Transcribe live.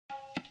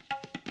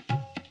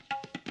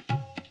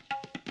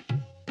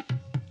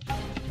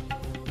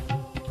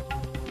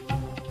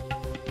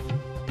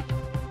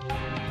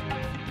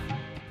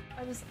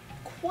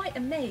quite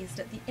amazed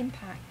at the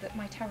impact that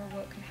my tarot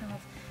work can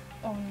have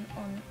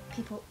on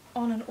people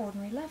on an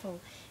ordinary level,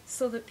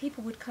 so that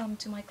people would come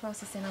to my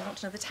classes saying, I want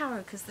to know the tarot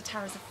because the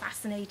tarot is a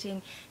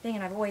fascinating thing,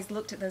 and I've always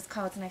looked at those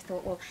cards and I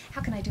thought, well,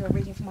 how can I do a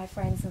reading for my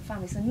friends and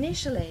family? So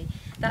initially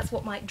that's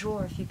what might draw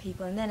a few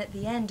people, and then at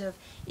the end of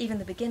even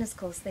the beginner's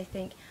course they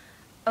think,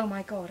 oh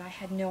my God, I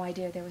had no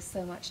idea there was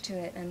so much to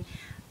it, and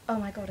oh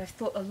my God, I've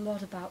thought a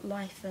lot about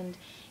life, and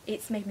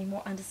it's made me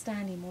more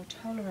understanding, more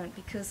tolerant,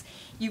 because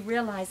you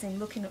realize in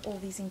looking at all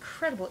these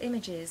incredible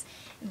images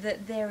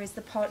that there is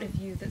the part of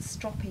you that's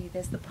stroppy,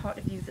 there's the part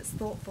of you that's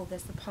thoughtful,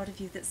 there's the part of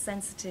you that's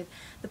sensitive,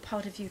 the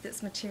part of you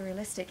that's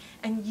materialistic,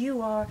 and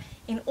you are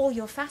in all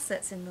your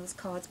facets in those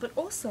cards, but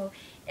also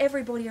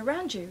everybody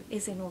around you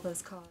is in all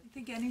those cards. I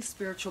think any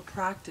spiritual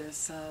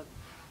practice,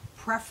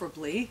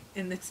 preferably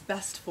in its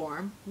best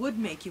form, would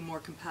make you more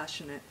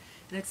compassionate.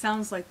 And it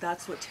sounds like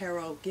that's what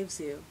tarot gives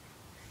you,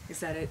 is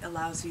that it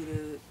allows you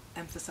to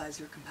emphasize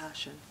your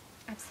compassion.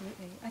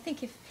 Absolutely. I think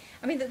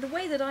the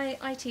way that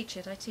I teach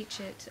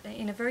it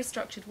in a very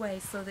structured way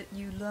so that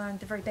you learn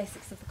the very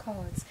basics of the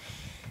cards.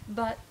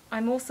 But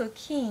I'm also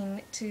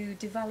keen to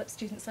develop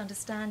students'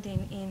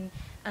 understanding in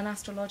an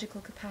astrological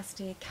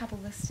capacity, a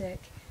Kabbalistic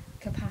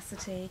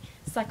capacity,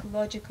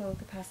 psychological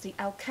capacity,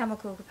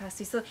 alchemical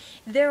capacity. So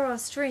there are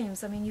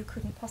streams. I mean, you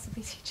couldn't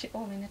possibly teach it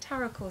all in a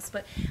tarot course,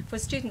 but for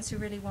students who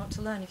really want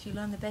to learn, if you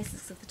learn the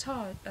basics of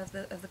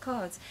the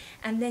cards,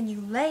 and then you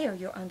layer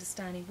your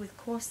understanding with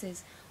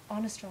courses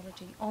on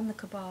astrology, on the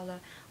Kabbalah,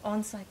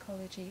 on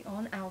psychology,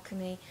 on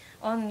alchemy,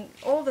 on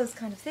all those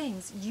kind of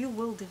things, you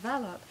will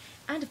develop,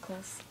 and of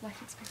course,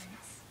 life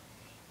experience.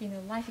 You know,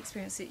 life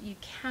experience that you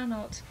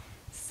cannot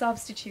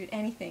substitute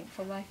anything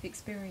for life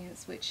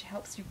experience, which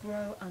helps you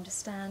grow,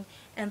 understand,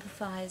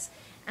 empathize,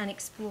 and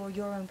explore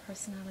your own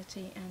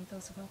personality and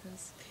those of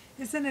others.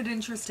 Isn't it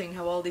interesting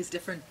how all these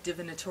different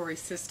divinatory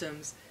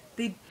systems,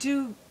 they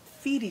do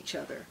feed each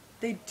other,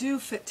 they do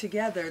fit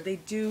together, they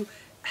do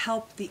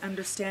help the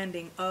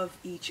understanding of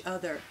each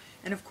other,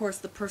 and of course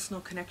the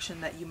personal connection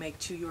that you make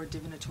to your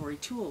divinatory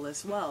tool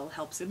as well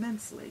helps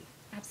immensely.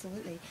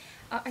 Absolutely.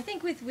 I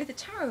think with the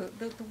tarot,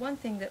 the one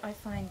thing that I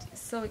find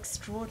so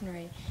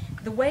extraordinary,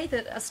 the way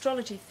that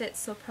astrology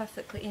fits so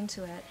perfectly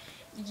into it,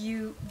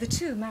 the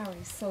two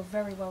marry so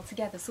very well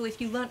together. So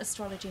if you learnt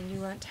astrology and you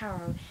learnt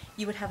tarot,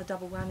 you would have a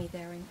double whammy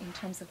there in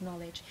terms of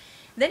knowledge.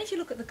 Then if you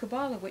look at the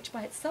Kabbalah, which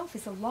by itself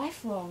is a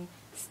lifelong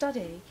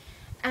study,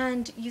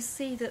 and you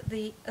see that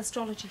the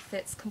astrology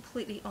fits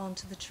completely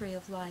onto the tree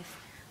of life,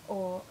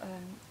 or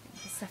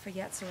the Sefer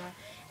Yetzirah,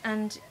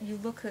 and you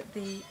look at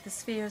the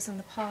spheres and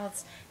the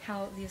paths,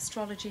 how the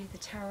astrology, the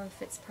tarot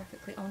fits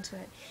perfectly onto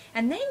it.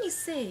 And then you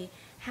see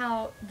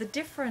how the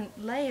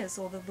different layers,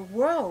 or the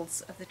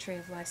worlds of the tree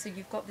of life, so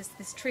you've got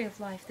this tree of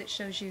life that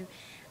shows you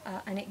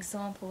an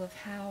example of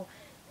how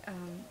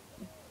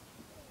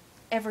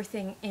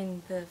everything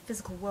in the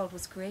physical world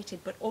was created,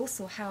 but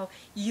also how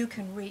you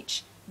can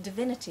reach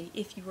divinity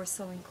if you were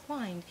so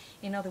inclined.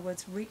 In other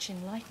words, reach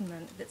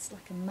enlightenment that's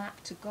like a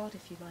map to God,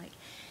 if you like.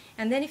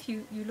 And then if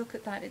you look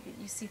at that,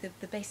 you see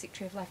the basic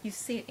tree of life. You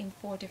see it in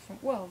 4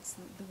 different worlds,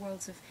 the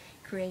worlds of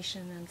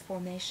creation and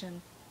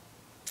formation.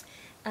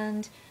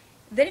 And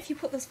then if you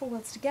put those 4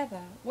 worlds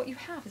together, what you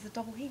have is a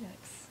double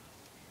helix.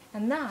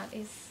 And that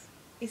is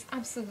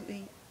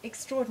absolutely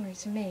extraordinary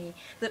to me,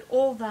 that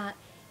all that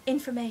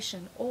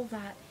information, all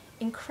that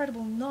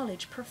incredible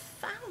knowledge,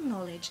 profound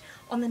knowledge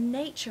on the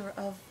nature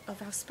of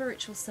our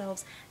spiritual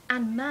selves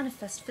and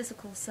manifest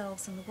physical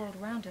selves in the world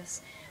around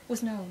us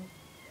was known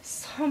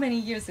so many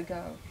years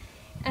ago.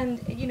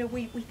 And you know,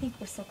 we think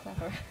we're so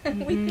clever,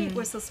 we think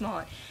we're so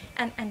smart,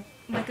 and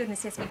my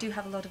goodness, yes, we do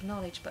have a lot of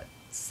knowledge, but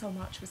so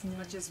much was known. As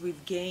much as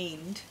we've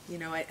gained, you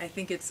know, I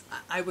think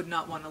I would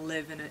not want to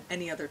live in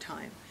any other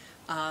time.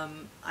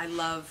 I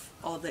love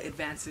all the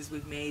advances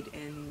we've made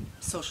in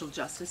social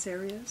justice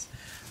areas.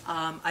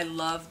 I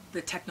love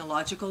the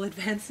technological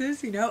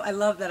advances, you know. I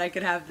love that I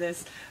could have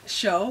this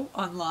show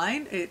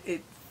online.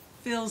 It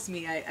fills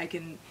me. I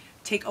can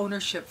take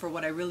ownership for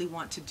what I really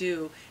want to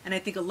do, and I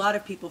think a lot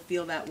of people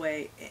feel that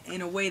way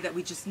in a way that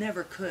we just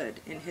never could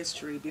in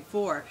history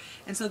before.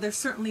 And so there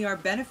certainly are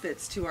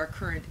benefits to our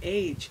current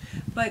age,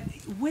 but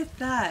with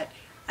that,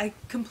 I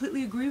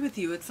completely agree with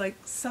you. It's like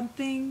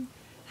something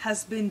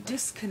has been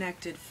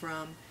disconnected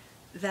from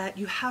that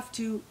you have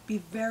to be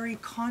very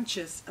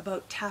conscious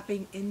about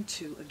tapping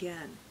into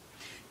again,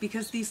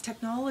 because these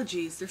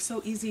technologies, they're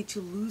so easy to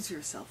lose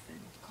yourself in.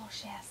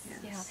 Gosh, yes.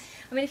 Yeah.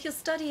 I mean, if you're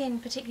studying,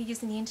 particularly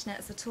using the internet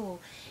as a tool,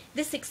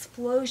 this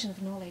explosion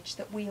of knowledge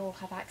that we all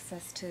have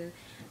access to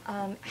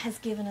has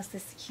given us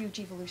this huge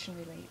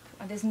evolutionary leap.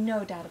 And there's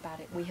no doubt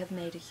about it, we have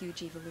made a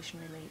huge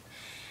evolutionary leap.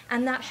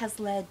 And that has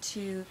led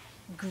to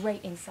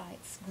great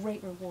insights,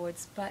 great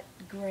rewards, but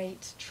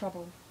great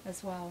trouble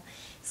as well.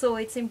 So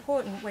it's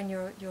important when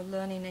you're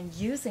learning and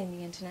using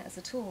the internet as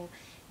a tool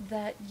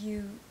that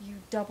you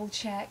double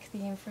check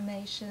the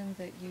information,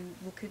 that you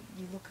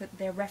look at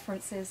their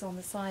references on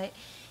the site,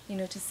 you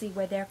know, to see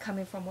where they're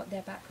coming from, what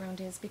their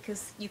background is,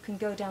 because you can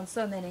go down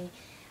so many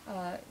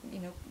you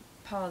know,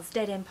 paths,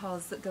 dead-end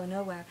paths that go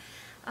nowhere.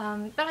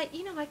 But I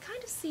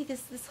kind of see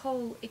this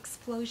whole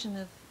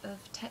explosion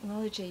of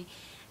technology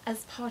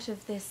as part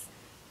of this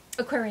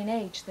Aquarian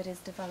age that is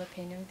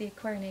developing, and the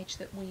Aquarian age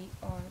that we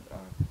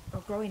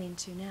are growing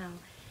into now.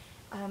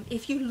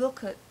 If you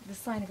look at the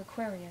sign of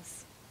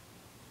Aquarius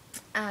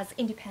as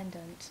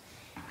independent,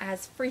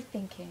 as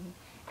free-thinking,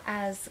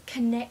 as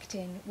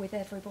connecting with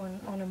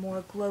everyone on a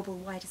more global,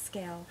 wider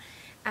scale,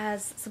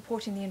 as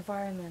supporting the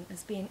environment,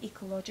 as being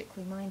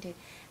ecologically minded,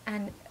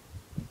 and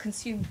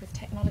consumed with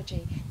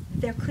technology,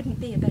 there couldn't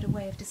be a better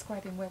way of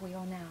describing where we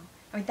are now.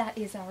 I mean, that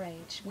is our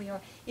age.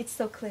 It's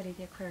so clearly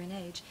the Aquarian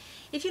age.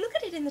 If you look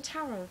at it in the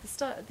tarot,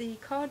 the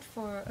card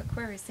for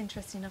Aquarius,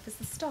 interesting enough, is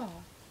the star.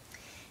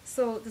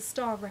 So the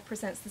star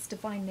represents this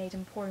divine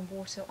maiden pouring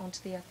water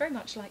onto the earth, very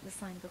much like the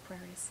sign of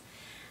Aquarius.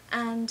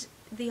 And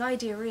the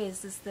idea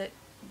is that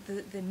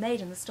the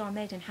maiden, the star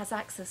maiden, has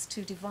access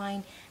to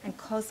divine and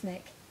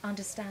cosmic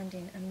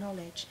understanding and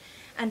knowledge,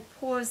 and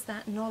pours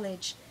that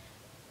knowledge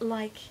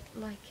like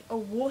a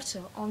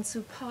water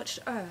onto parched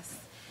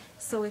earth.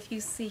 So if you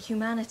see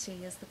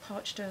humanity as the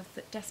parched earth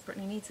that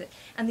desperately needs it,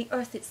 and the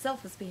earth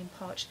itself as being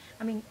parched,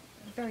 I mean,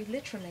 very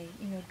literally,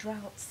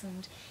 droughts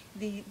and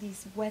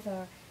these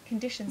weather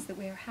conditions that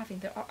we are having,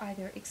 there are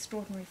either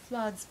extraordinary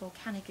floods,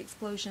 volcanic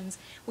explosions,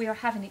 we are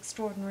having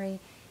extraordinary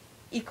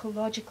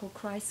ecological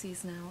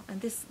crises now,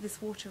 and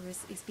this water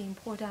is being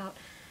poured out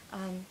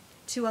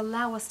to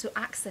allow us to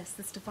access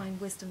this divine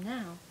wisdom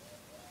now.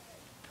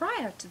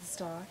 Prior to the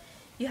star,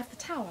 you have the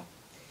tower,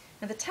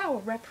 and the tower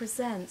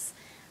represents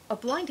a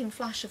blinding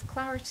flash of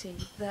clarity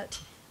that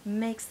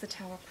makes the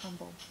tower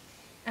crumble.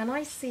 And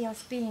I see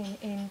us being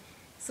in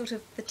sort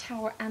of the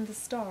tower and the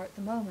star at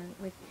the moment,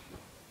 with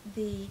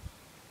the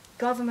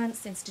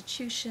governments,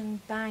 institutions,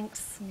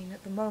 banks. I mean,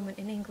 at the moment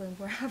in England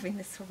we're having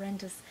this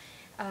horrendous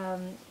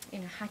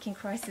hacking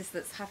crisis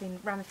that's having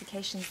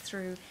ramifications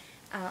through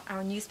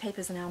our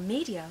newspapers and our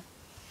media.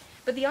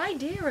 But the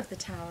idea of the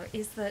tower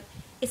is that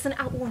it's an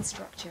outworn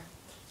structure.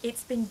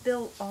 It's been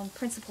built on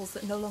principles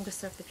that no longer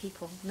serve the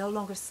people, no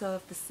longer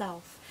serve the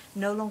self,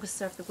 no longer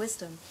serve the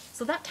wisdom.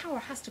 So that tower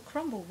has to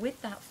crumble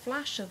with that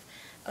flash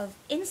of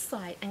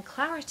insight and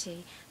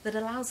clarity that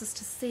allows us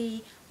to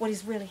see what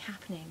is really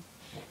happening.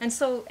 And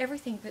so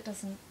everything that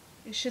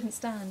shouldn't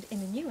stand in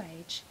the new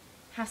age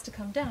has to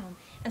come down.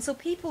 And so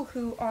people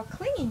who are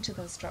clinging to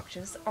those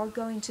structures are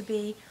going to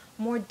be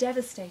more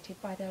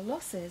devastated by their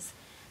losses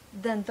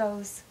than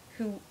those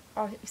who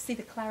see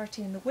the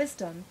clarity and the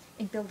wisdom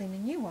in building a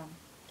new one.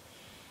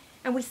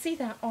 And we see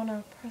that on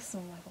a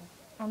personal level.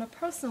 On a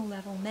personal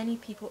level, many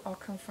people are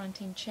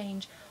confronting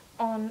change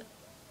on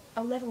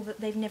a level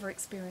that they've never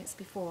experienced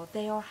before.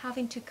 They are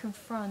having to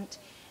confront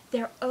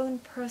their own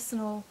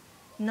personal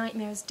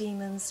nightmares,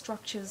 demons,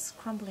 structures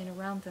crumbling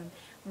around them.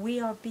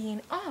 We are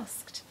being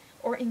asked,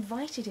 or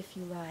invited if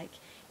you like,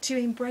 to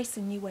embrace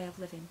a new way of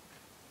living.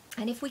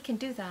 And if we can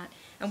do that,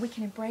 and we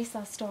can embrace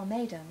our star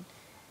maiden,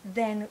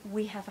 then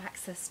we have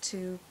access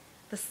to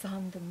the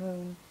sun, the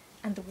moon,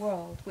 and the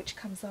world, which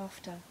comes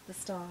after the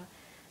star,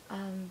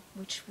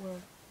 which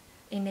will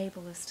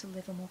enable us to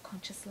live a more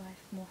conscious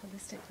life, more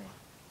holistically.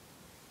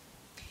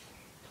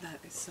 That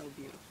is so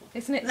beautiful.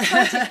 Isn't it?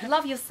 So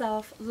love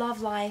yourself,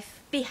 love life,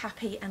 be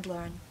happy, and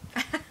learn.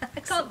 I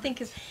can't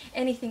think of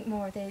anything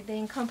more. They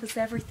encompass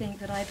everything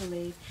that I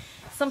believe.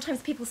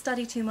 Sometimes people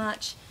study too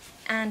much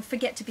and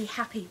forget to be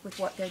happy with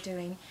what they're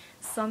doing.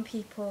 Some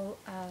people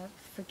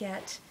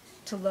forget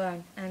to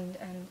learn and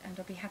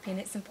I'll be happy, and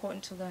it's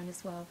important to learn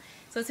as well.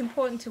 So it's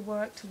important to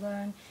work, to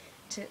learn,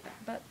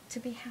 but to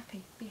be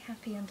happy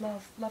and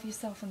love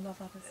yourself and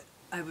love others.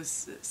 I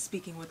was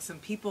speaking with some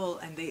people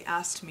and they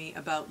asked me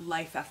about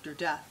life after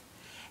death,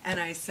 and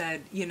I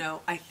said,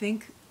 I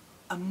think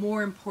a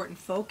more important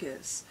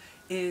focus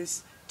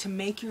is to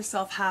make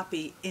yourself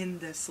happy in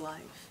this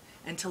life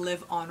and to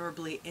live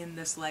honorably in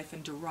this life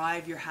and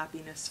derive your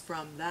happiness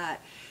from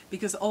that,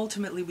 because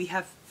ultimately we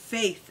have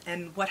faith,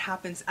 and what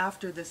happens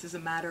after this is a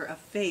matter of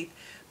faith.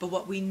 But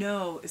what we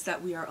know is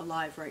that we are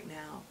alive right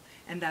now,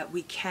 and that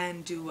we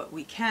can do what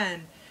we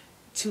can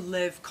to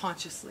live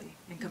consciously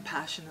and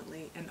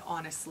compassionately and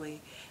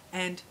honestly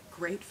and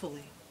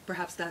gratefully.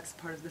 Perhaps that's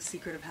part of the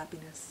secret of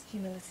happiness.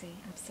 Humility,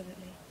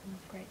 absolutely,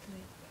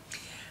 gratefully.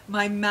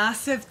 My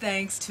massive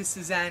thanks to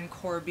Suzanne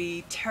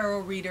Corbie, tarot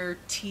reader,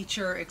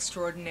 teacher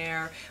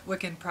extraordinaire,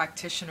 Wiccan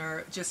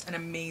practitioner, just an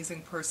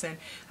amazing person.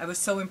 I was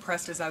so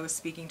impressed as I was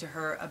speaking to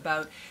her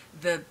about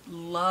the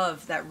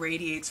love that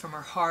radiates from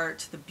her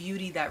heart, the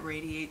beauty that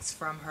radiates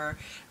from her.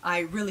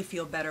 I really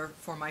feel better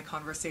for my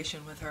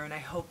conversation with her, and I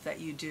hope that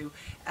you do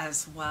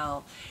as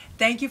well.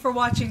 Thank you for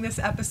watching this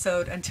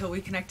episode. Until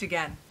we connect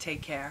again,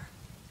 take care.